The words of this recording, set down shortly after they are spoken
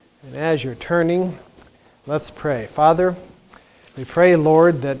And as you're turning, let's pray. Father, we pray,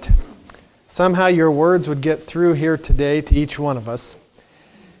 Lord, that somehow your words would get through here today to each one of us,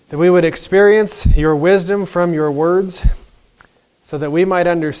 that we would experience your wisdom from your words so that we might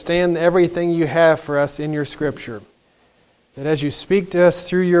understand everything you have for us in your Scripture. That as you speak to us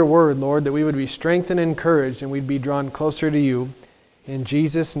through your word, Lord, that we would be strengthened and encouraged and we'd be drawn closer to you. In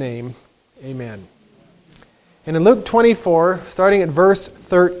Jesus' name, amen. And in Luke 24, starting at verse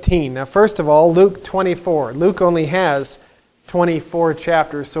 13. Now, first of all, Luke 24. Luke only has 24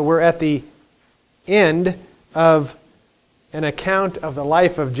 chapters, so we're at the end of an account of the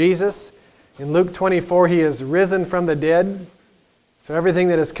life of Jesus. In Luke 24, he is risen from the dead. So everything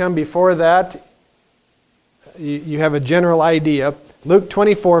that has come before that, you have a general idea. Luke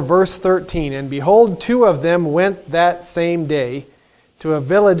 24, verse 13. And behold, two of them went that same day to a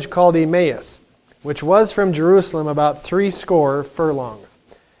village called Emmaus, which was from Jerusalem about 70 furlongs.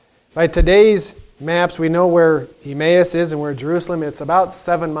 By today's maps, we know where Emmaus is and where Jerusalem is. It's about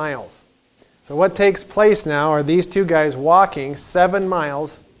 7 miles. So what takes place now are these two guys walking 7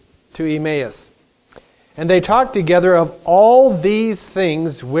 miles to Emmaus. And they talked together of all these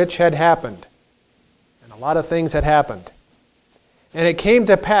things which had happened. And a lot of things had happened. And it came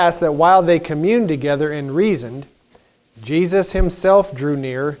to pass that while they communed together and reasoned, Jesus himself drew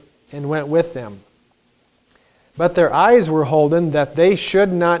near and went with them. But their eyes were holden that they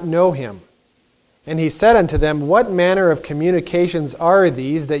should not know him. And he said unto them, What manner of communications are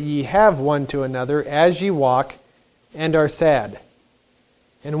these that ye have one to another as ye walk and are sad?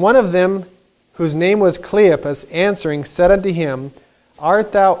 And one of them, whose name was Cleopas, answering, said unto him,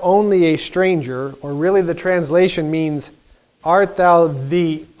 Art thou only a stranger? Or really the translation means, Art thou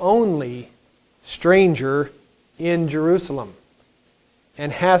the only stranger in Jerusalem?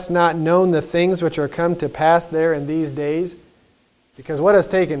 And hast not known the things which are come to pass there in these days? Because what has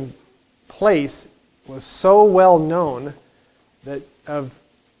taken place was so well known that of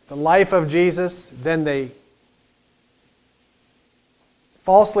the life of Jesus, then they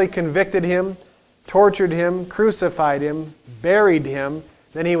falsely convicted him, tortured him, crucified him, buried him,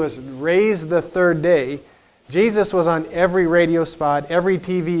 then he was raised the third day. Jesus was on every radio spot, every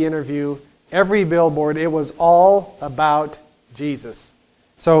TV interview, every billboard. It was all about Jesus.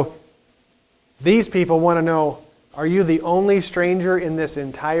 So these people want to know, are you the only stranger in this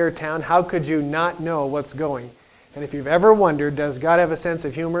entire town? How could you not know what's going? And if you've ever wondered, does God have a sense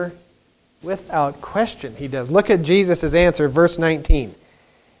of humor? Without question, he does. Look at Jesus' answer, verse 19.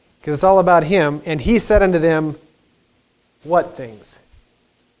 Because it's all about him. And he said unto them, what things?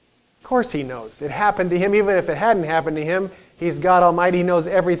 Of course he knows. It happened to him. Even if it hadn't happened to him, he's God Almighty. He knows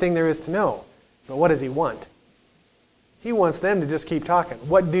everything there is to know. But what does he want? He wants them to just keep talking.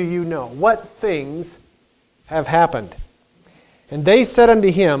 What do you know? What things have happened? And they said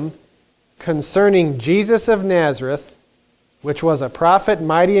unto him, concerning Jesus of Nazareth, which was a prophet,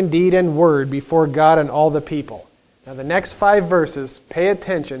 mighty in deed and word before God and all the people. Now the next 5 verses, pay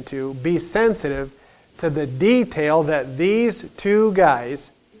attention to, be sensitive to the detail that these two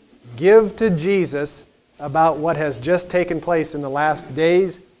guys give to Jesus about what has just taken place in the last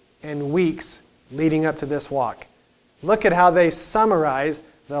days and weeks leading up to this walk. Look at how they summarize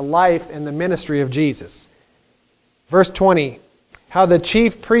the life and the ministry of Jesus. Verse 20, how the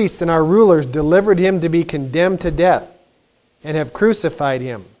chief priests and our rulers delivered him to be condemned to death and have crucified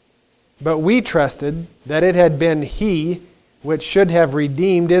him. But we trusted that it had been he which should have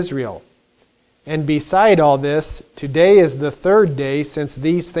redeemed Israel. And beside all this, today is the 3rd day since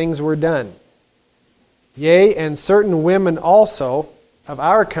these things were done. Yea, and certain women also of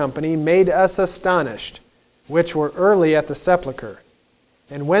our company made us astonished, which were early at the sepulchre.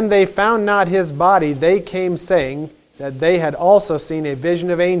 And when they found not his body, they came saying that they had also seen a vision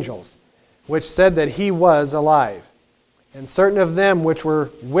of angels, which said that he was alive. And certain of them which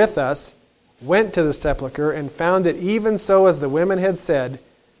were with us went to the sepulchre and found it even so as the women had said,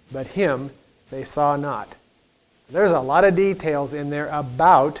 but him they saw not. There's a lot of details in there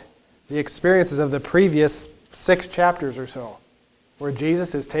about the experiences of the previous 6 chapters or so, where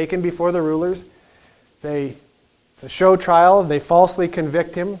Jesus is taken before the rulers. It's a show trial. They falsely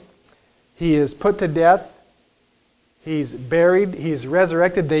convict him. He is put to death. He's buried. He's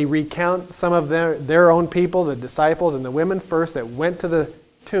resurrected. They recount some of their own people, the disciples and the women first that went to the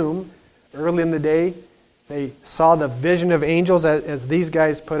tomb early in the day. They saw the vision of angels, as these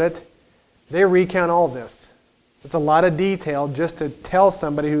guys put it. They recount all this. It's a lot of detail just to tell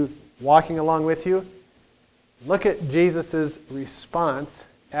somebody who's walking along with you. Look at Jesus' response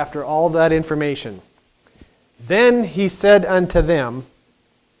after all that information. Then he said unto them,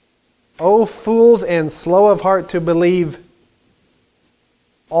 O fools and slow of heart to believe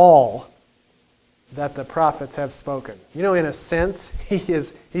all that the prophets have spoken. You know, in a sense,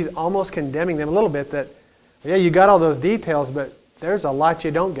 he's almost condemning them a little bit that, yeah, you got all those details, but there's a lot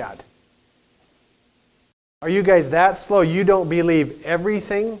you don't got. Are you guys that slow? You don't believe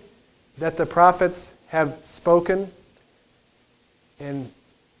everything that the prophets have spoken? And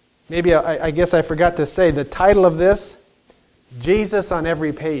maybe I guess I forgot to say the title of this, Jesus on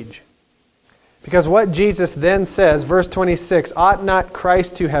every page. Because what Jesus then says, verse 26, ought not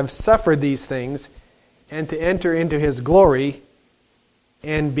Christ to have suffered these things and to enter into his glory?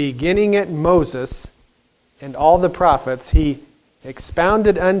 And beginning at Moses and all the prophets, he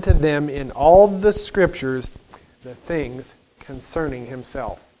expounded unto them in all the scriptures the things concerning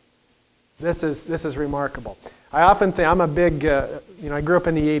himself. This is remarkable. I often think, I'm a big, I grew up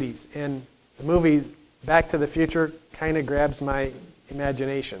in the 80s, and the movie Back to the Future kind of grabs my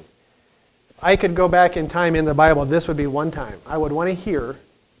imagination. If I could go back in time in the Bible, this would be one time. I would want to hear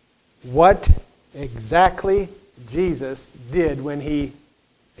what exactly Jesus did when he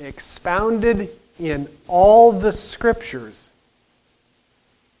expounded in all the scriptures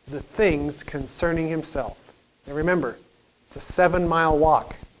the things concerning himself. Now remember, it's a 7-mile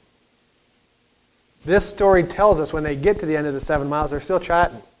walk. This story tells us when they get to the end of the 7 miles, they're still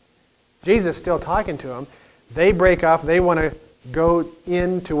chatting. Jesus is still talking to them. They break off. They want to go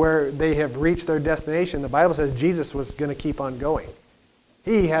into where they have reached their destination. The Bible says Jesus was going to keep on going.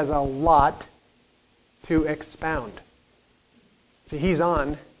 He has a lot to expound. See, he's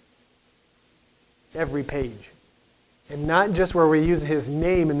on every page. And not just where we use his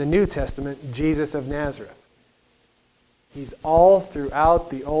name in the New Testament, Jesus of Nazareth. He's all throughout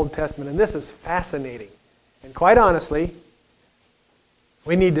the Old Testament. And this is fascinating. And quite honestly,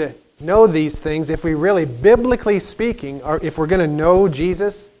 we need to know these things if we really, biblically speaking, or if we're going to know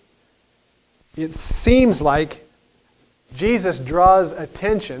Jesus. It seems like Jesus draws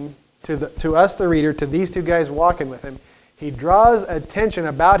attention to us, the reader, to these two guys walking with him. He draws attention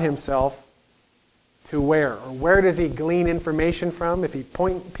about himself to where? Or where does he glean information from? If he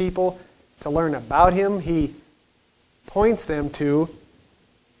points people to learn about him, he points them to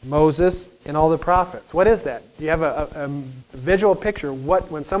Moses and all the prophets. What is that? Do you have a visual picture?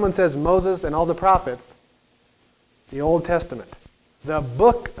 When someone says Moses and all the prophets, the Old Testament. The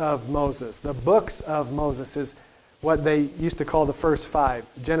book of Moses, the books of Moses is what they used to call the first 5.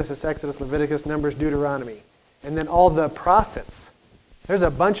 Genesis, Exodus, Leviticus, Numbers, Deuteronomy. And then all the prophets. There's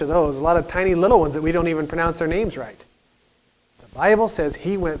a bunch of those, a lot of tiny little ones that we don't even pronounce their names right. The Bible says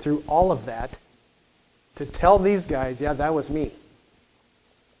he went through all of that to tell these guys, yeah, that was me.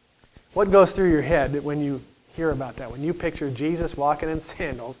 What goes through your head when you hear about that? When you picture Jesus walking in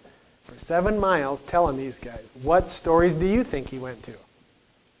sandals for 7 miles telling these guys, what stories do you think he went to?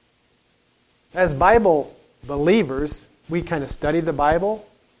 As Bible believers, we kind of study the Bible.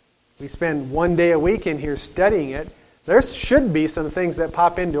 We spend 1 day a week in here studying it. There should be some things that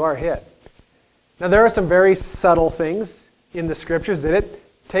pop into our head. Now, there are some very subtle things in the Scriptures that it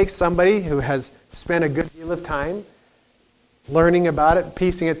takes somebody who has spent a good deal of time learning about it,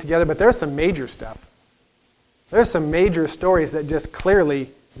 piecing it together, but there's some major stuff. There's some major stories that just clearly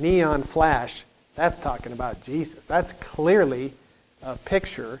neon flash. That's talking about Jesus. That's clearly a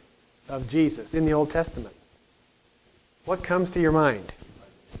picture of Jesus in the Old Testament. What comes to your mind?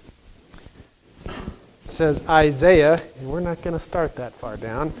 It says Isaiah, and we're not going to start that far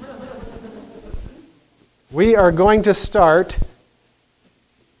down. We are going to start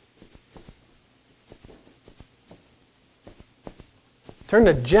turn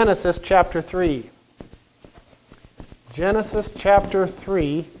to Genesis chapter 3. Genesis chapter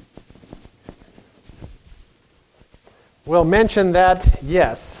 3. We'll mention that,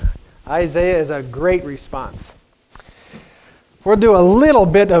 yes, Isaiah is a great response. We'll do a little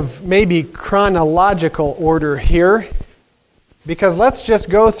bit of maybe chronological order here, because let's just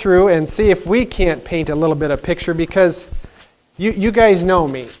go through and see if we can't paint a little bit of picture, because you guys know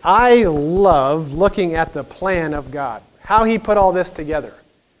me. I love looking at the plan of God, how he put all this together.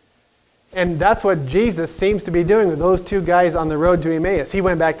 And that's what Jesus seems to be doing with those two guys on the road to Emmaus. He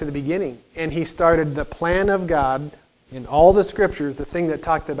went back to the beginning, and he started the plan of God in all the Scriptures, the thing that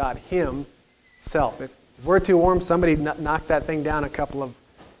talked about himself. If we're too warm, somebody knock that thing down a couple of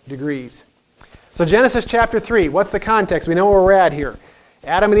degrees. So Genesis chapter 3, what's the context? We know where we're at here.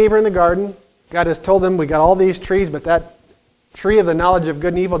 Adam and Eve are in the garden. God has told them, we got all these trees, but that tree of the knowledge of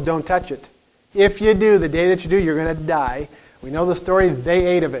good and evil, don't touch it. If you do, the day that you do, you're going to die. We know the story, they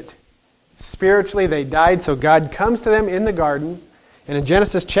ate of it. Spiritually, they died, so God comes to them in the garden. And in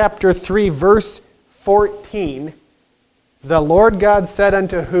Genesis chapter 3, verse 14, the Lord God said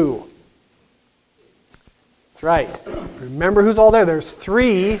unto who? That's right. Remember who's all there. There's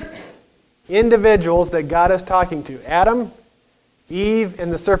three individuals that God is talking to. Adam, Eve,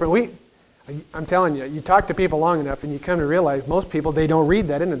 and the serpent. I'm telling you, you talk to people long enough and you come to realize most people, they don't read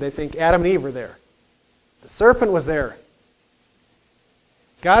that in it. They think Adam and Eve were there. The serpent was there.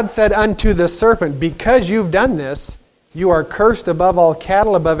 God said unto the serpent, because you've done this, you are cursed above all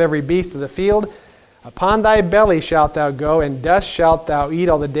cattle, above every beast of the field. Upon thy belly shalt thou go, and dust shalt thou eat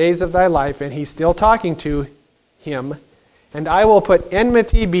all the days of thy life. And he's still talking to him. And I will put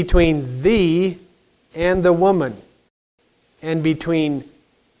enmity between thee and the woman, and between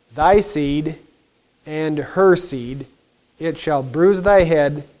thy seed and her seed. It shall bruise thy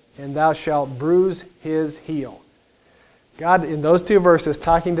head, and thou shalt bruise his heel. God, in those two verses,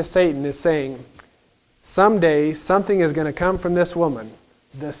 talking to Satan, is saying, someday something is going to come from this woman.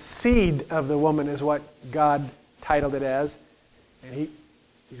 The seed of the woman is what God titled it as. And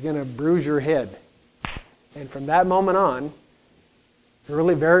he's going to bruise your head. And from that moment on,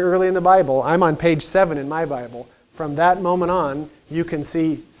 very early in the Bible, I'm on page 7 in my Bible, from that moment on, you can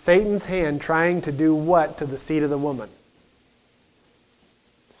see Satan's hand trying to do what to the seed of the woman?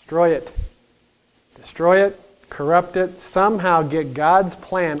 Destroy it. Destroy it, corrupt it, somehow get God's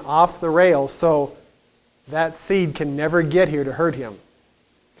plan off the rails so that seed can never get here to hurt him.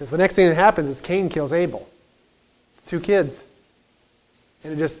 Because the next thing that happens is Cain kills Abel. 2 kids.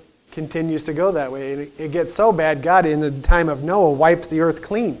 And it just continues to go that way. And it gets so bad, God, in the time of Noah, wipes the earth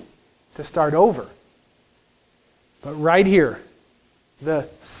clean to start over. But right here, the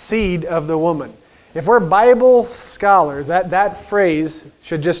seed of the woman. If we're Bible scholars, that phrase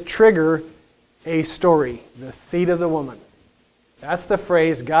should just trigger a story. The seed of the woman. That's the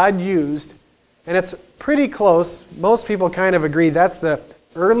phrase God used. And it's pretty close. Most people kind of agree that's the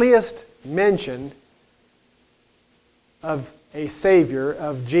earliest mention of a Savior,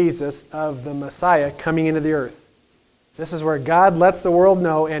 of Jesus, of the Messiah coming into the earth. This is where God lets the world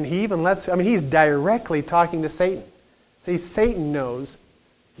know, and he even he's directly talking to Satan. See, Satan knows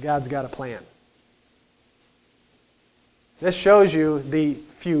God's got a plan. This shows you the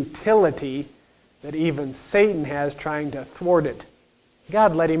futility that even Satan has trying to thwart it.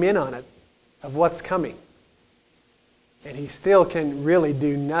 God let him in on it, of what's coming. And he still can really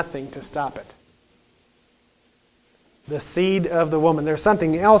do nothing to stop it. The seed of the woman. There's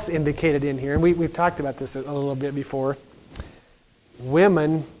something else indicated in here, and we've talked about this a little bit before.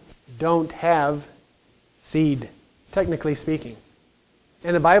 Women don't have seed, technically speaking.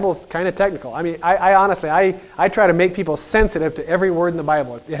 And the Bible's kind of technical. I mean, I honestly try to make people sensitive to every word in the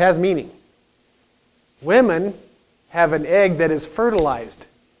Bible. It has meaning. Women have an egg that is fertilized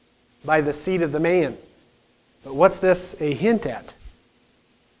by the seed of the man. But what's this a hint at?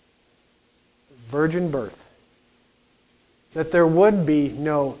 Virgin birth. That there would be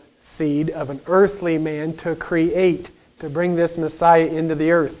no seed of an earthly man to create, to bring this Messiah into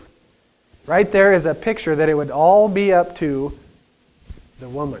the earth. Right there is a picture that it would all be up to the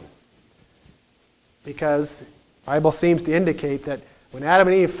woman. Because the Bible seems to indicate that when Adam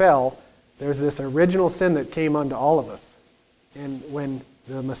and Eve fell, there's this original sin that came unto all of us. And when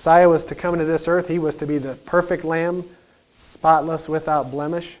the Messiah was to come into this earth, he was to be the perfect lamb, spotless, without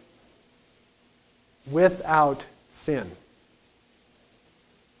blemish, without sin.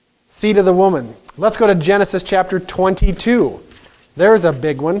 Seed of the woman. Let's go to Genesis chapter 22. There's a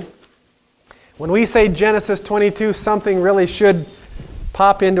big one. When we say Genesis 22, something really should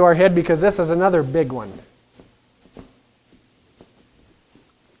pop into our head because this is another big one.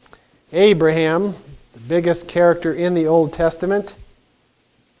 Abraham, the biggest character in the Old Testament,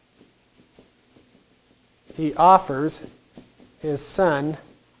 he offers his son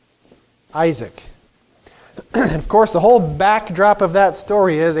Isaac. Of course, the whole backdrop of that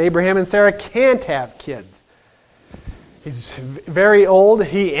story is Abraham and Sarah can't have kids. He's very old,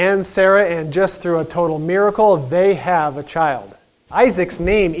 he and Sarah, and just through a total miracle, they have a child. Isaac's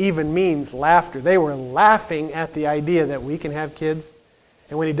name even means laughter. They were laughing at the idea that we can have kids.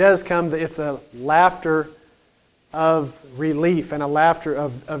 And when he does come, it's a laughter of relief and a laughter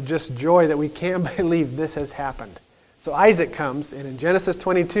of just joy that we can't believe this has happened. So Isaac comes, and in Genesis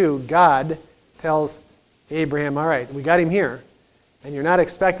 22, God tells Abraham, all right, we got him here, and you're not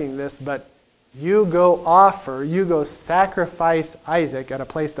expecting this, but you go sacrifice Isaac at a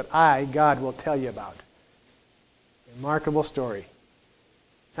place that I, God, will tell you about. Remarkable story.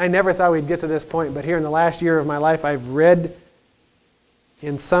 I never thought we'd get to this point, but here in the last year of my life, I've read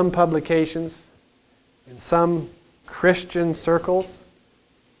in some publications, in some Christian circles,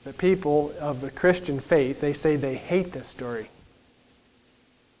 the people of the Christian faith, they say they hate this story.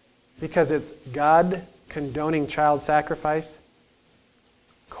 Because it's God condoning child sacrifice.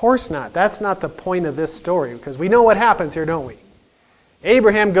 Of course not. That's not the point of this story, because we know what happens here, don't we?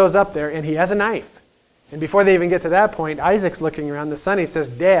 Abraham goes up there, and he has a knife. And before they even get to that point, Isaac's looking around. The son, he says,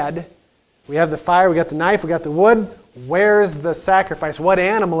 Dad, we have the fire, we got the knife, we got the wood. Where's the sacrifice? What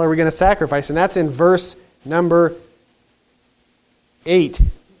animal are we going to sacrifice? And that's in verse number 8.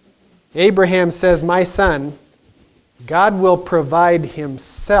 Abraham says, my son, God will provide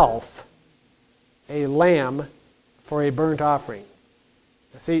himself a lamb for a burnt offering.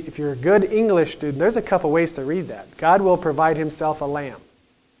 Now see, if you're a good English student, there's a couple ways to read that. God will provide himself a lamb.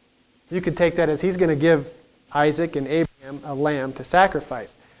 You could take that as he's going to give Isaac and Abraham a lamb to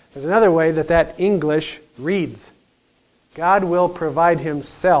sacrifice. There's another way that English reads. God will provide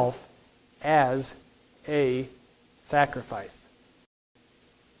himself as a sacrifice.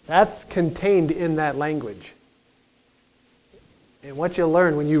 That's contained in that language. And what you'll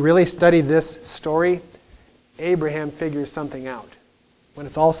learn when you really study this story, Abraham figures something out. When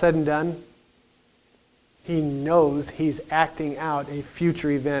it's all said and done, he knows he's acting out a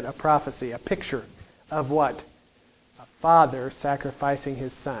future event, a prophecy, a picture of what? A father sacrificing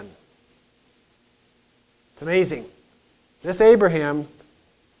his son. It's amazing. This Abraham,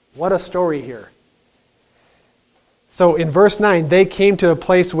 what a story here. So in verse 9, they came to a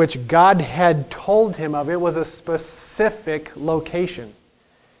place which God had told him of. It was a specific location.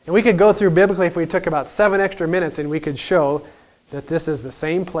 And we could go through biblically if we took about 7 extra minutes, and we could show that this is the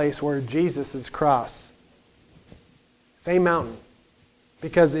same place where Jesus' cross. Same mountain.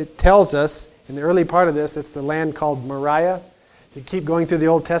 Because it tells us, in the early part of this, it's the land called Moriah. You keep going through the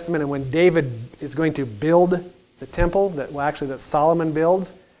Old Testament, and when David is going to build the temple that Solomon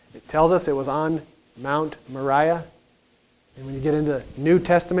builds, it tells us it was on Mount Moriah. And when you get into the New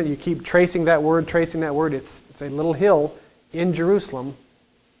Testament, you keep tracing that word. It's a little hill in Jerusalem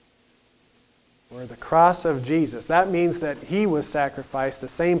where the cross of Jesus, that means that he was sacrificed, the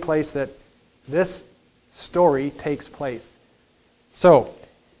same place that this story takes place. So,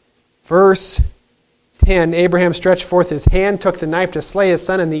 verse 10, Abraham stretched forth his hand, took the knife to slay his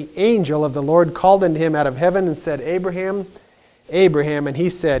son, and the angel of the Lord called unto him out of heaven and said, Abraham, Abraham, and he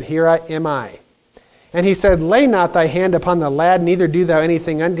said, Here am I. And he said, Lay not thy hand upon the lad, neither do thou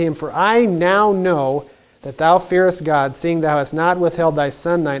anything unto him, for I now know that thou fearest God, seeing thou hast not withheld thy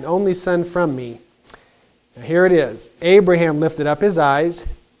son, thine only son, from me. Now here it is. Abraham lifted up his eyes.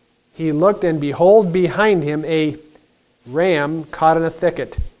 He looked, and behold, behind him a ram caught in a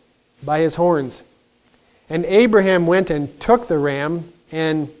thicket by his horns. And Abraham went and took the ram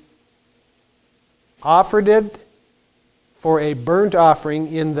and offered it for a burnt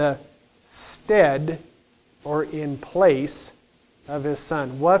offering in the stead or in place of his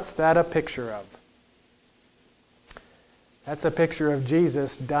son. What's that a picture of? That's a picture of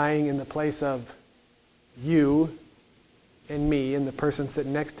Jesus dying in the place of you and me and the person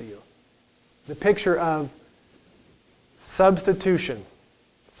sitting next to you. The picture of substitution.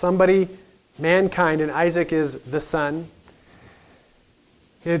 Somebody, mankind, and Isaac is the son.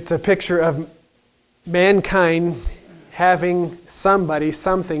 It's a picture of mankind having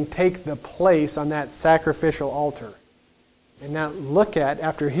something take the place on that sacrificial altar. And now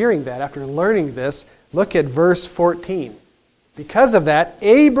after hearing that, after learning this, look at verse 14. Because of that,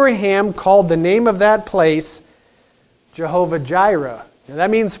 Abraham called the name of that place Jehovah Jireh. Now that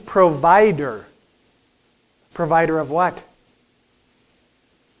means provider. Provider of what?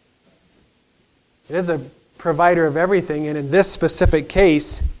 It is a provider of everything, and in this specific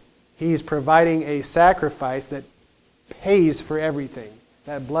case, he's providing a sacrifice that pays for everything.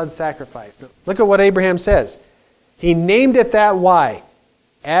 That blood sacrifice. Look at what Abraham says. He named it that. Why?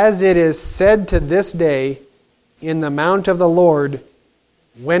 As it is said to this day, in the mount of the Lord,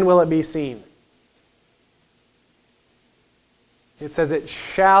 when will it be seen? It says it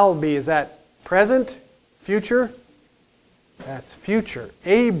shall be. Is that present? Future? That's future.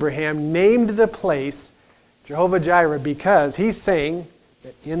 Abraham named the place Jehovah Jireh because he's saying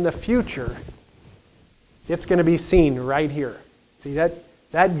that in the future, it's going to be seen right here. See,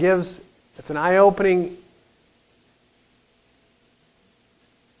 that gives, it's an eye-opening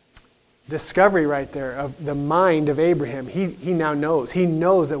discovery right there of the mind of Abraham. He now knows. He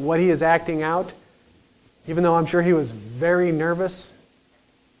knows that what he is acting out, even though I'm sure he was very nervous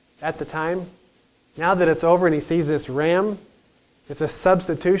at the time, now that it's over and he sees this ram, it's a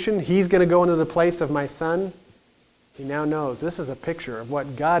substitution. He's going to go into the place of my son. He now knows this is a picture of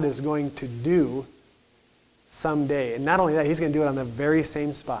what God is going to do someday. And not only that, he's going to do it on the very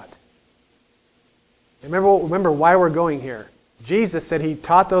same spot. Remember why we're going here. Jesus said he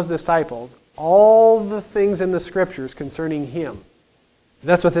taught those disciples all the things in the Scriptures concerning him.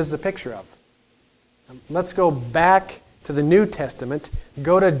 That's what this is a picture of. Let's go back to the New Testament,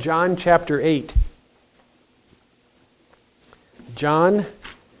 go to John chapter 8. John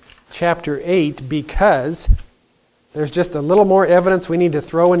chapter 8, because there's just a little more evidence we need to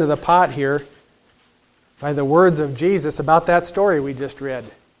throw into the pot here by the words of Jesus about that story we just read.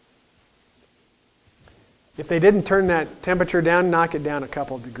 If they didn't turn that temperature down, knock it down a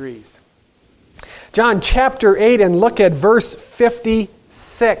couple degrees. John chapter 8, and look at verse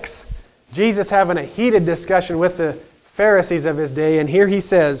 56. Jesus having a heated discussion with the Pharisees of his day, and here he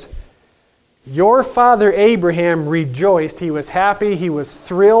says, "Your father Abraham rejoiced." He was happy. He was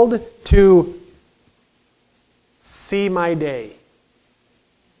thrilled to see my day.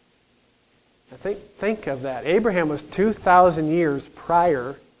 Now think of that. Abraham was 2,000 years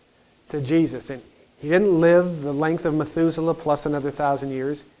prior to Jesus, and he didn't live the length of Methuselah plus another 1,000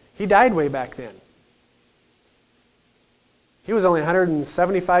 years. He died way back then. He was only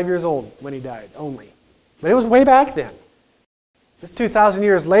 175 years old when he died, only. But it was way back then. Just 2,000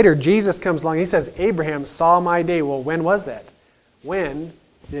 years later, Jesus comes along. He says, Abraham saw my day. Well, when was that? When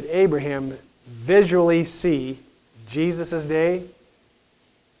did Abraham visually see Jesus' day?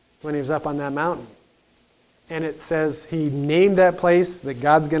 When he was up on that mountain. And it says he named that place that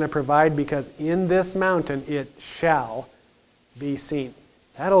God's going to provide, because in this mountain it shall be seen.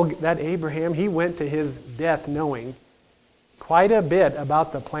 That Abraham, he went to his death knowing quite a bit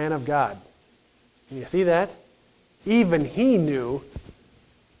about the plan of God. Can you see that? Even he knew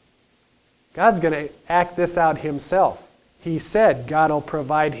God's going to act this out himself. He said God will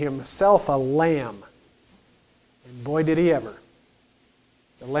provide himself a lamb. And boy, did he ever.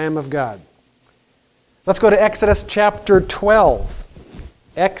 The Lamb of God. Let's go to Exodus chapter 12.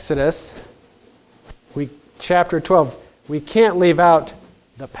 Exodus, chapter 12. We can't leave out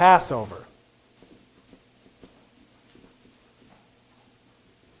the Passover.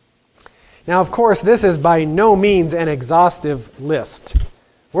 Now, of course, this is by no means an exhaustive list.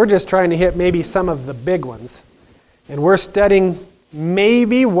 We're just trying to hit maybe some of the big ones. And we're studying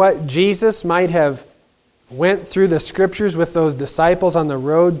maybe what Jesus might have went through the Scriptures with those disciples on the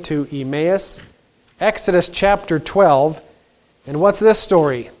road to Emmaus. Exodus chapter 12. And what's this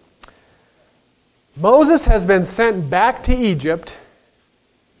story? Moses has been sent back to Egypt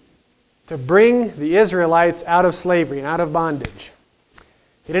to bring the Israelites out of slavery and out of bondage.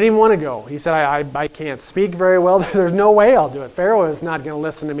 He didn't even want to go. He said, I can't speak very well. There's no way I'll do it. Pharaoh is not going to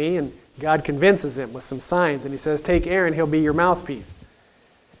listen to me. And God convinces him with some signs. And he says, take Aaron, he'll be your mouthpiece.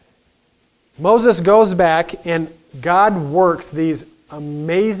 Moses goes back, and God works these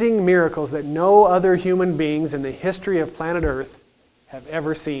amazing miracles that no other human beings in the history of planet Earth have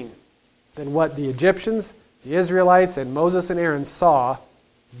ever seen than what the Egyptians, the Israelites, and Moses and Aaron saw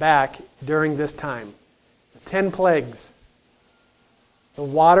back during this time. The 10 plagues. The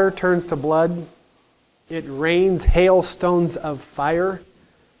water turns to blood. It rains hailstones of fire.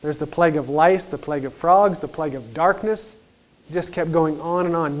 There's the plague of lice, the plague of frogs, the plague of darkness. It just kept going on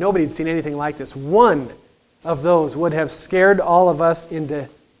and on. Nobody had seen anything like this. One of those would have scared all of us into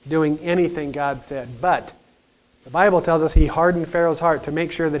doing anything God said. But the Bible tells us he hardened Pharaoh's heart to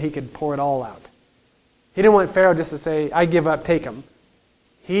make sure that he could pour it all out. He didn't want Pharaoh just to say, I give up, take him.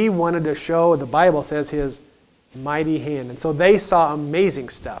 He wanted to show, the Bible says, his mighty hand. And so they saw amazing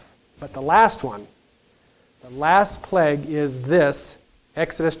stuff. But the last one, the last plague is this,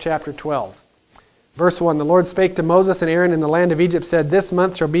 Exodus chapter 12. Verse 1, the Lord spake to Moses and Aaron in the land of Egypt, said, this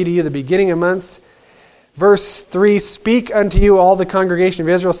month shall be to you the beginning of months. Verse 3, speak unto you all the congregation of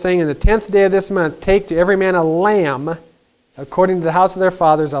Israel, saying, in the 10th day of this month, take to every man a lamb, according to the house of their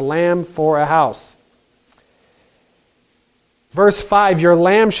fathers, a lamb for a house. Verse 5, your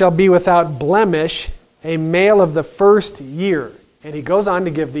lamb shall be without blemish, a male of the first year. And he goes on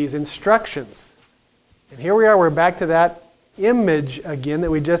to give these instructions. And here we are, we're back to that image again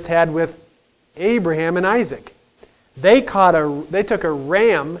that we just had with Abraham and Isaac. They took a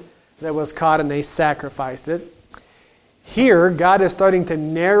ram that was caught and they sacrificed it. Here, God is starting to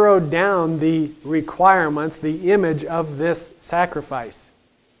narrow down the requirements, the image of this sacrifice.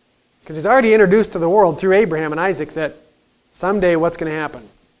 Because he's already introduced to the world through Abraham and Isaac that someday what's going to happen?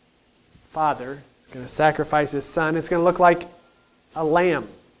 Father is going to sacrifice his son. It's going to look like a lamb.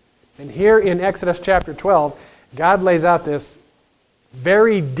 And here in Exodus chapter 12, God lays out this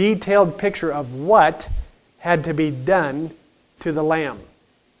very detailed picture of what had to be done to the lamb.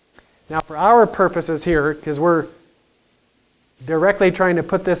 Now, for our purposes here, because we're directly trying to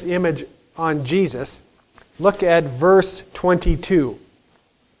put this image on Jesus, look at verse 22.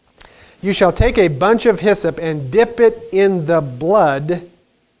 You shall take a bunch of hyssop and dip it in the blood.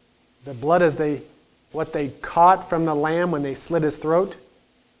 The blood is what they caught from the lamb when they slit his throat.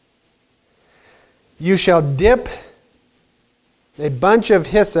 You shall dip a bunch of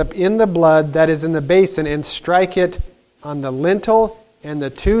hyssop in the blood that is in the basin, and strike it on the lintel and the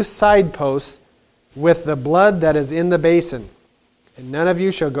 2 side posts with the blood that is in the basin. And none of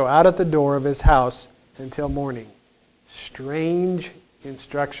you shall go out at the door of his house until morning. Strange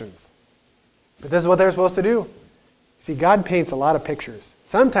instructions. But this is what they're supposed to do. See, God paints a lot of pictures.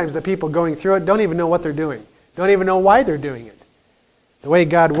 Sometimes the people going through it don't even know what they're doing. Don't even know why they're doing it. The way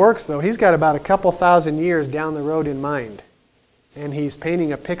God works, though, He's got about a couple thousand years down the road in mind. And He's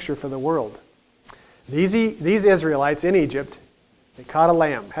painting a picture for the world. These Israelites in Egypt, they caught a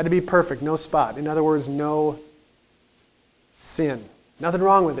lamb. Had to be perfect, no spot. In other words, no sin. Nothing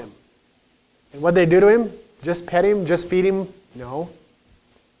wrong with him. And what'd they do to him? Just pet him? Just feed him? No.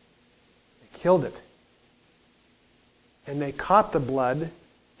 They killed it. And they caught the blood,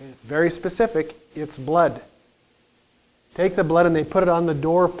 and it's very specific, it's blood. Take the blood and they put it on the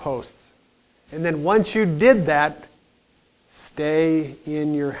doorposts. And then once you did that, stay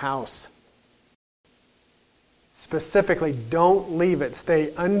in your house. Specifically, don't leave it.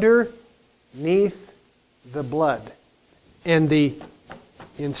 Stay underneath the blood. And the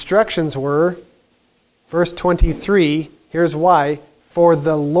instructions were, verse 23, here's why. For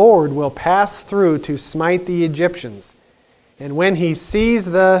the Lord will pass through to smite the Egyptians. And when He sees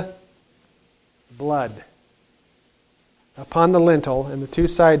the blood upon the lintel and the 2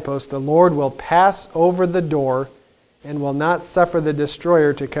 side posts, the Lord will pass over the door and will not suffer the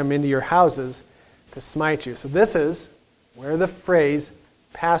destroyer to come into your houses to smite you. So this is where the phrase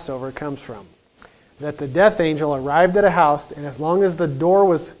Passover comes from. That the death angel arrived at a house, and as long as the door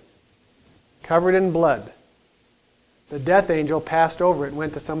was covered in blood, the death angel passed over it and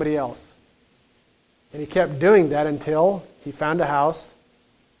went to somebody else. And he kept doing that until he found a house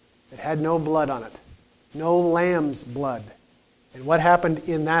that had no blood on it. No lamb's blood. And what happened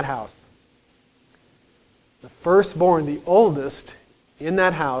in that house? The firstborn, the oldest in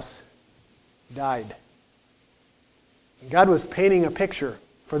that house, died. And God was painting a picture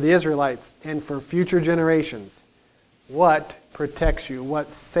for the Israelites and for future generations. What protects you?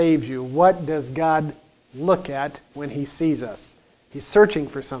 What saves you? What does God look at when He sees us? He's searching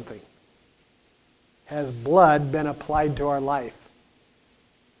for something. Has blood been applied to our life?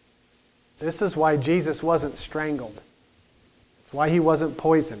 This is why Jesus wasn't strangled. It's why He wasn't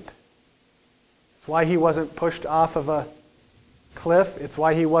poisoned. It's why He wasn't pushed off of a cliff. It's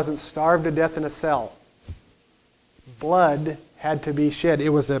why He wasn't starved to death in a cell. Blood had to be shed. It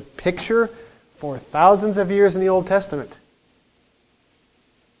was a picture for thousands of years in the Old Testament,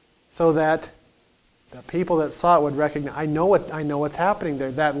 so that the people that saw it would recognize, I know what's happening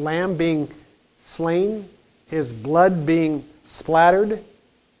there. That lamb being slain, his blood being splattered,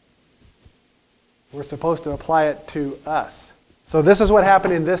 we're supposed to apply it to us. So this is what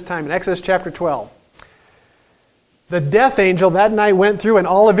happened in this time in Exodus chapter 12. The death angel that night went through, and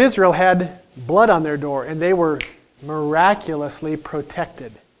all of Israel had blood on their door, and they were miraculously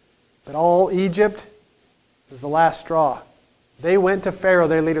protected. But all Egypt was the last straw. They went to Pharaoh,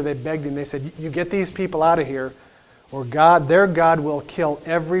 their leader, they begged him, they said, you get these people out of here, or their God will kill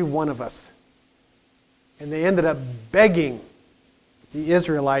every one of us. And they ended up begging the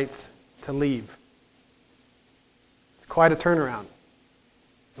Israelites to leave. It's quite a turnaround.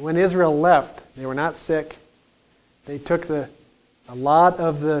 And when Israel left, they were not sick. They took a lot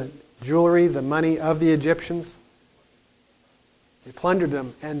of the jewelry, the money of the Egyptians. They plundered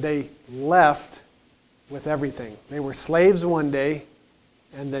them, and they left with everything. They were slaves one day,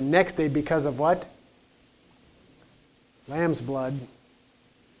 and the next day, because of what? Lamb's blood.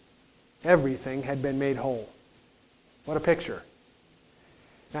 Everything had been made whole. What a picture.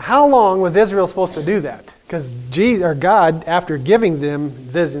 Now, how long was Israel supposed to do that? Because God, after giving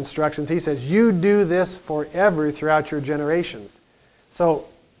them these instructions, He says, you do this forever throughout your generations. So,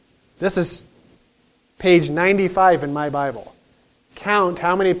 this is page 95 in my Bible. Count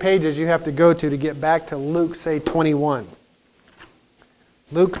how many pages you have to go to get back to Luke, say, 21.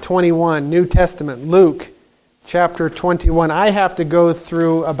 Luke 21, New Testament, Luke chapter 21. I have to go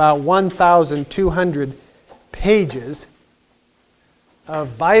through about 1,200 pages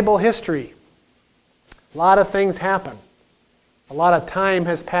of Bible history. A lot of things happen. A lot of time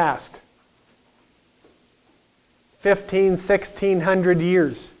has passed. 1,600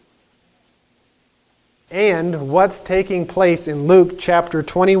 years. And what's taking place in Luke chapter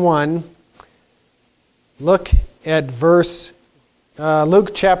 21, look at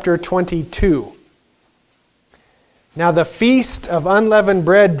Luke chapter 22. Now the feast of unleavened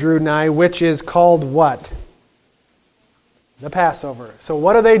bread drew nigh, which is called what? The Passover. So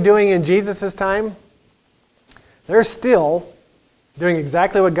what are they doing in Jesus' time? They're still doing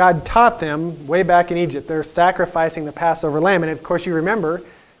exactly what God taught them way back in Egypt. They're sacrificing the Passover lamb. And of course, you remember,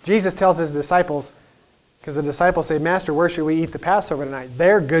 Jesus tells his disciples, because the disciples say, Master, where should we eat the Passover tonight?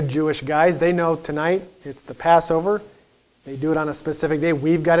 They're good Jewish guys. They know tonight it's the Passover. They do it on a specific day.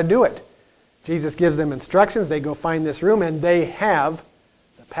 We've got to do it. Jesus gives them instructions. They go find this room, and they have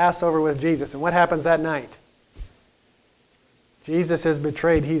the Passover with Jesus. And what happens that night? Jesus is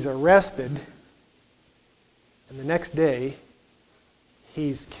betrayed. He's arrested. And the next day,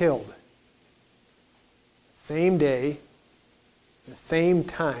 he's killed. Same day, the same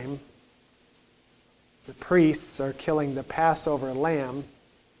time, the priests are killing the Passover lamb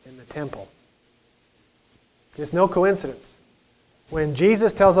in the temple. It's no coincidence. When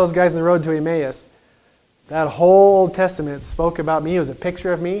Jesus tells those guys on the road to Emmaus, that whole Old Testament spoke about me. It was a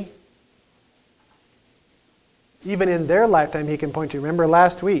picture of me. Even in their lifetime, he can point to. Remember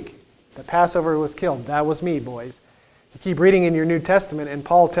last week, the Passover was killed. That was me, boys. You keep reading in your New Testament, and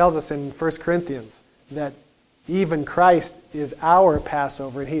Paul tells us in 1 Corinthians that even Christ is our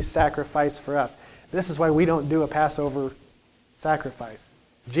Passover, and he's sacrificed for us. This is why we don't do a Passover sacrifice.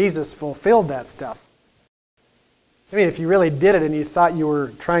 Jesus fulfilled that stuff. I mean, if you really did it and you thought you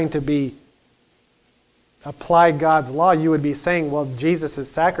were trying to apply God's law, you would be saying, well,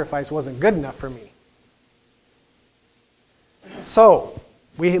 Jesus' sacrifice wasn't good enough for me. So,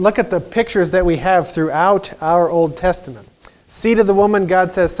 we look at the pictures that we have throughout our Old Testament. Seed of the woman,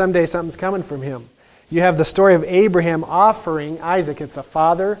 God says someday something's coming from him. You have the story of Abraham offering Isaac. It's a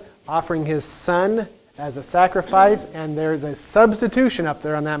father offering his son as a sacrifice, and there's a substitution up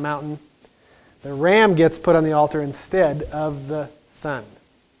there on that mountain. The ram gets put on the altar instead of the son,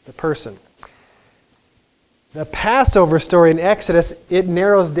 the person. The Passover story in Exodus, it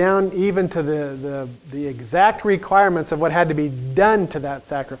narrows down even to the exact requirements of what had to be done to that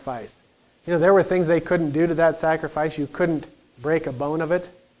sacrifice. You know, there were things they couldn't do to that sacrifice. You couldn't break a bone of it.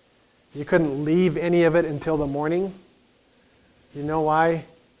 You couldn't leave any of it until the morning. You know why?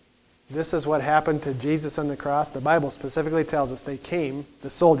 This is what happened to Jesus on the cross. The Bible specifically tells us they came, the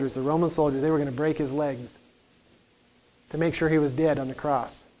soldiers, the Roman soldiers, they were going to break his legs to make sure he was dead on the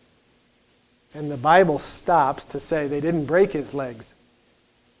cross. And the Bible stops to say they didn't break his legs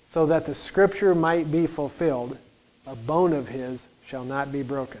so that the scripture might be fulfilled, a bone of his shall not be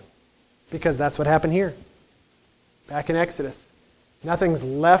broken. Because that's what happened here. Back in Exodus. Nothing's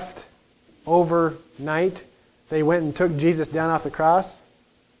left overnight. They went and took Jesus down off the cross.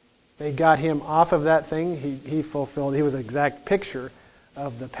 They got him off of that thing. He fulfilled. He was an exact picture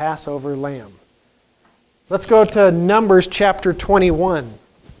of the Passover lamb. Let's go to Numbers chapter 21.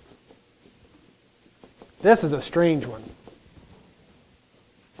 This is a strange one.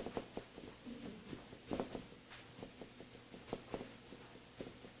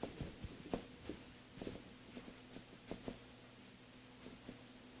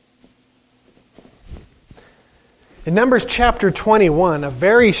 In Numbers chapter 21, a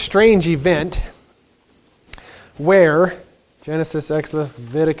very strange event where Genesis, Exodus,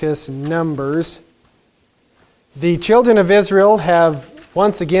 Leviticus, Numbers, the children of Israel have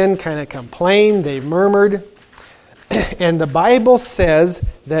once again kind of complained, they murmured, and the Bible says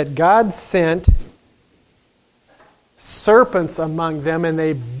that God sent serpents among them and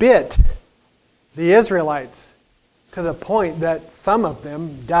they bit the Israelites to the point that some of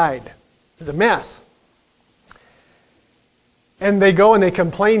them died. It was a mess. And they go and they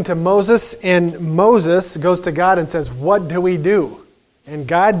complain to Moses, and Moses goes to God and says, "What do we do?" And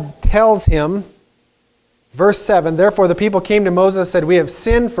God tells him, verse 7, "Therefore the people came to Moses and said, We have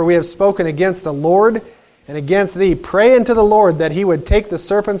sinned, for we have spoken against the Lord and against thee. Pray unto the Lord that he would take the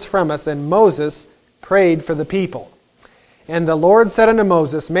serpents from us." And Moses prayed for the people. And the Lord said unto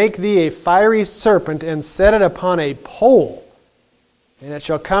Moses, "Make thee a fiery serpent, and set it upon a pole. And it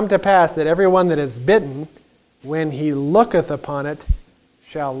shall come to pass that every one that is bitten, when he looketh upon it,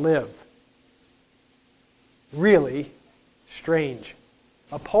 shall live." Really strange.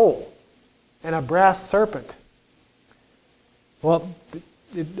 A pole and a brass serpent. Well,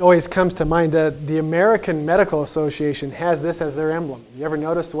 it always comes to mind that the American Medical Association has this as their emblem. You ever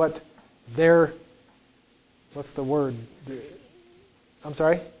noticed what's the word? I'm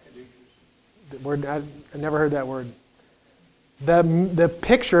sorry? The word, I never heard that word. The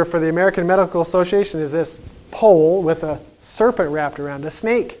picture for the American Medical Association is this pole with a serpent wrapped around, a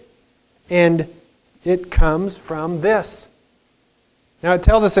snake. And it comes from this. Now it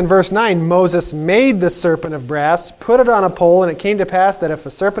tells us in verse 9, Moses made the serpent of brass, put it on a pole, and it came to pass that if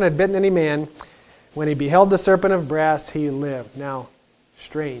a serpent had bitten any man, when he beheld the serpent of brass, he lived. Now,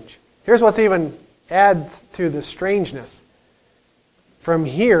 strange. Here's what's even adds to the strangeness. From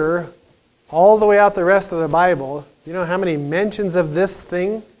here, all the way out the rest of the Bible, You know how many mentions of this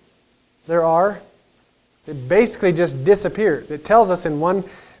thing there are? It basically just disappears. It tells us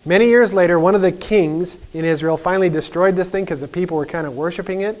many years later, one of the kings in Israel finally destroyed this thing because the people were kind of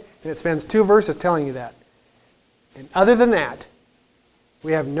worshiping it. And it spends 2 verses telling you that. And other than that,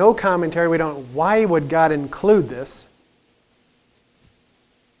 we have no commentary. We don't know why would God include this.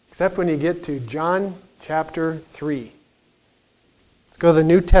 Except when you get to John chapter 3. Let's go to the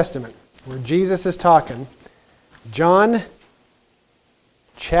New Testament where Jesus is talking. John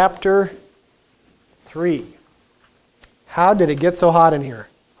chapter 3. How did it get so hot in here?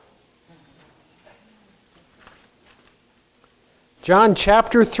 John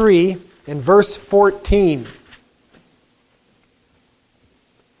chapter 3 and verse 14.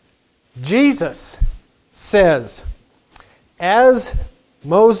 Jesus says, "As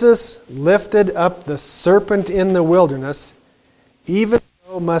Moses lifted up the serpent in the wilderness, even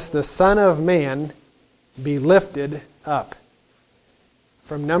so must the Son of Man be lifted up."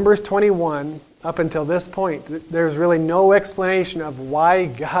 From Numbers 21 up until this point, there's really no explanation of why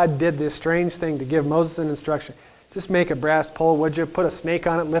God did this strange thing to give Moses an instruction. Just make a brass pole, would you? Put a snake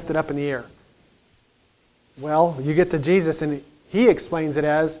on it, lift it up in the air. Well, you get to Jesus and he explains it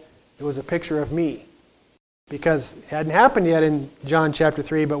as, it was a picture of me. Because it hadn't happened yet in John chapter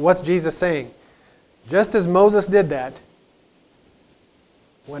 3, but what's Jesus saying? Just as Moses did that,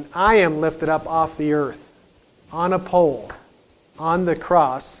 when I am lifted up off the earth, on a pole, on the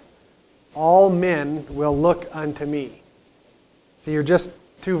cross, all men will look unto me. So you're just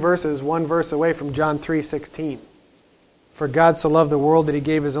 2 verses, 1 verse away from John 3:16. For God so loved the world that he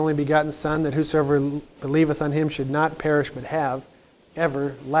gave his only begotten Son, that whosoever believeth on him should not perish but have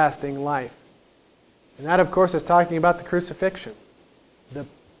everlasting life. And that, of course, is talking about the crucifixion. The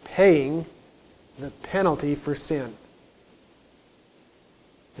paying the penalty for sin.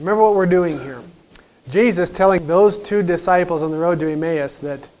 Remember what we're doing here. Jesus telling those 2 disciples on the road to Emmaus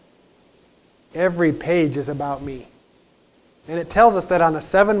that every page is about me. And it tells us that on a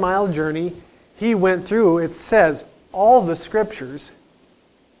 7-mile journey, he went through, it says, all the scriptures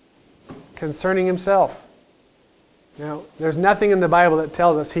concerning himself. Now, there's nothing in the Bible that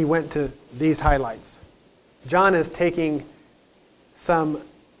tells us he went to these highlights. John is taking some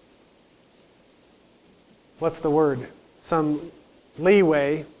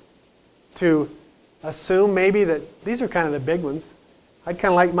leeway to assume maybe that these are kind of the big ones.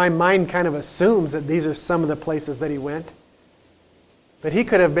 My mind kind of assumes that these are some of the places that he went. But he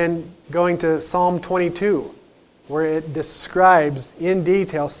could have been going to Psalm 22, where it describes in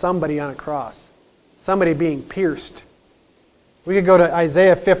detail somebody on a cross, somebody being pierced. We could go to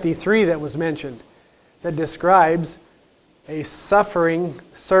Isaiah 53 that was mentioned, that describes a suffering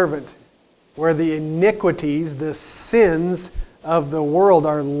servant, where the iniquities, the sins of the world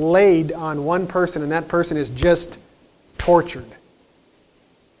are laid on one person, and that person is just tortured.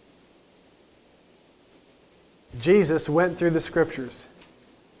 Jesus went through the scriptures.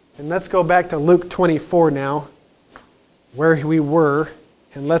 And let's go back to Luke 24 now, where we were,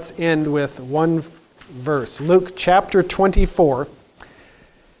 and let's end with 1 verse. Luke chapter 24.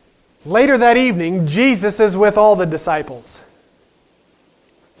 Later that evening, Jesus is with all the disciples.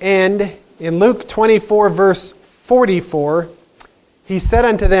 And in Luke 24 verse 44, he said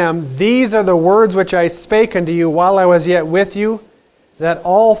unto them, "These are the words which I spake unto you while I was yet with you, that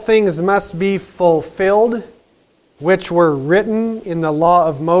all things must be fulfilled, which were written in the law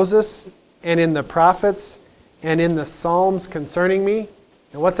of Moses, and in the prophets, and in the Psalms concerning me."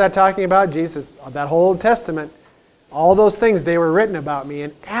 And what's that talking about? Jesus, that whole Old Testament, all those things, they were written about me.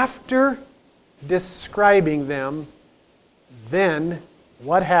 And after describing them, then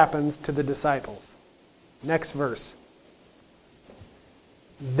what happens to the disciples? Next verse.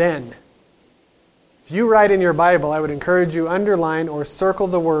 Then. If you write in your Bible, I would encourage you underline or circle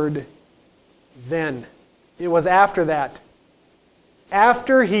the word then. It was after that.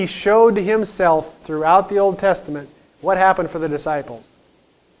 After he showed himself throughout the Old Testament, what happened for the disciples?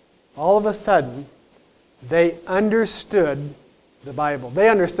 All of a sudden, they understood the Bible. They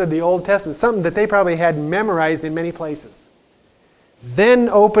understood the Old Testament, something that they probably had memorized in many places. Then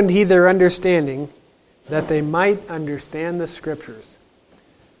opened he their understanding, that they might understand the Scriptures.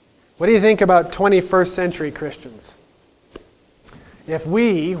 What do you think about 21st century Christians? If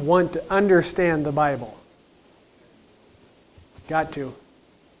we want to understand the Bible, got to.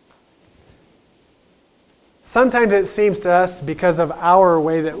 Sometimes it seems to us, because of our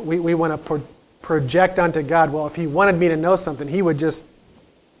way that we want to project onto God, well, if he wanted me to know something, he would just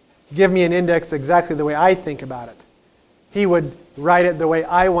give me an index exactly the way I think about it. He would write it the way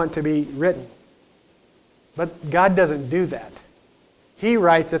I want to be written. But God doesn't do that. He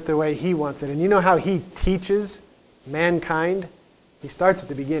writes it the way he wants it. And you know how he teaches mankind, he starts at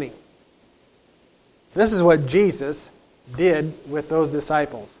the beginning. This is what Jesus did with those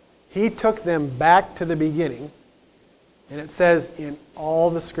disciples. He took them back to the beginning, and it says in all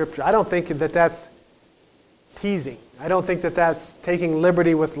the Scripture. I don't think that that's teasing. I don't think that that's taking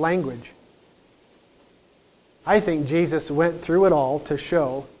liberty with language. I think Jesus went through it all to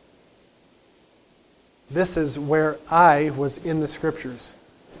show this is where I was in the Scriptures.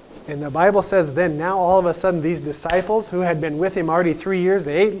 And the Bible says then, now all of a sudden these disciples who had been with him already 3 years,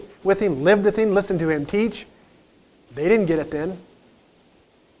 they ate with him, lived with him, listened to him teach, they didn't get it then.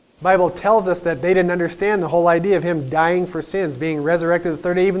 The Bible tells us that they didn't understand the whole idea of him dying for sins, being resurrected the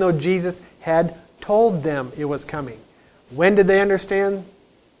third day, even though Jesus had told them it was coming. When did they understand?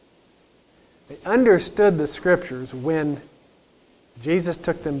 They understood the Scriptures when Jesus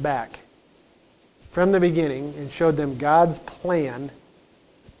took them back from the beginning and showed them God's plan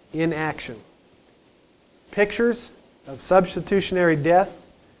in action. Pictures of substitutionary death,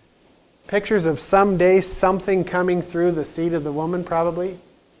 pictures of someday something coming through the seed of the woman probably,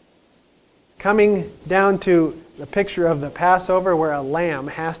 coming down to the picture of the Passover where a lamb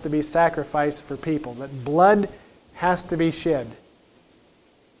has to be sacrificed for people, that blood has to be shed.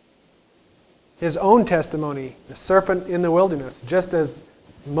 His own testimony, the serpent in the wilderness, just as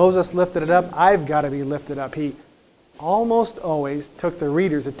Moses lifted it up, I've got to be lifted up. He almost always took the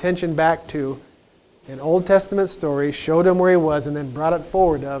reader's attention back to an Old Testament story, showed him where he was, and then brought it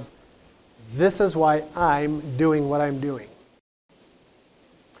forward of, this is why I'm doing what I'm doing.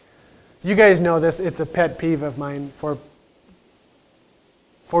 You guys know this, it's a pet peeve of mine for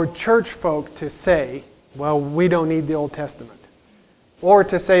church folk to say, well, we don't need the Old Testament. Or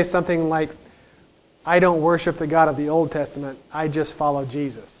to say something like, I don't worship the God of the Old Testament, I just follow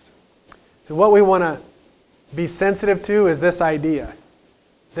Jesus. So what we want to be sensitive to is this idea.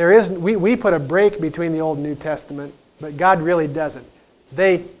 We put a break between the Old and New Testament, but God really doesn't.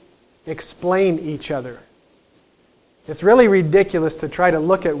 They explain each other. It's really ridiculous to try to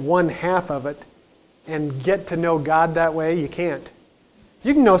look at one half of it and get to know God that way. You can't.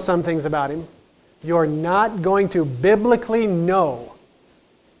 You can know some things about Him. You're not going to biblically know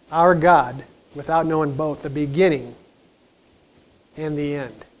our God without knowing both the beginning and the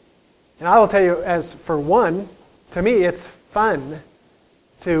end. And I will tell you, as for one, to me it's fun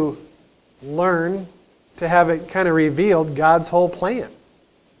to learn, to have it kind of revealed God's whole plan.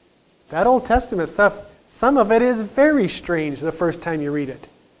 That Old Testament stuff, some of it is very strange the first time you read it.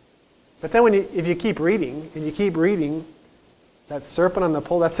 But then if you keep reading, and you keep reading, that serpent on the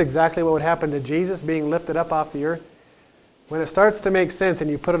pole, that's exactly what would happen to Jesus being lifted up off the earth. When it starts to make sense and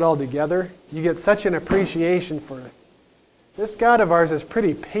you put it all together, you get such an appreciation for it. This God of ours is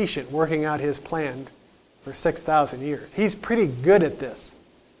pretty patient working out His plan for 6,000 years. He's pretty good at this.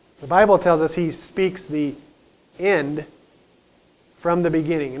 The Bible tells us He speaks the end from the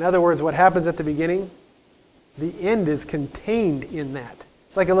beginning. In other words, what happens at the beginning, the end is contained in that.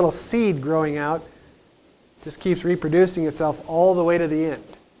 It's like a little seed growing out, just keeps reproducing itself all the way to the end.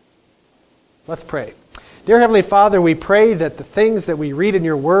 Let's pray. Dear Heavenly Father, we pray that the things that we read in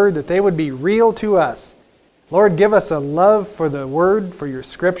your Word, that they would be real to us. Lord, give us a love for the Word, for your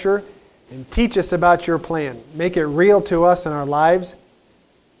Scripture, and teach us about your plan. Make it real to us in our lives.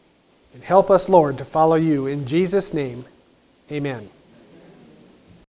 And help us, Lord, to follow you. In Jesus' name, amen.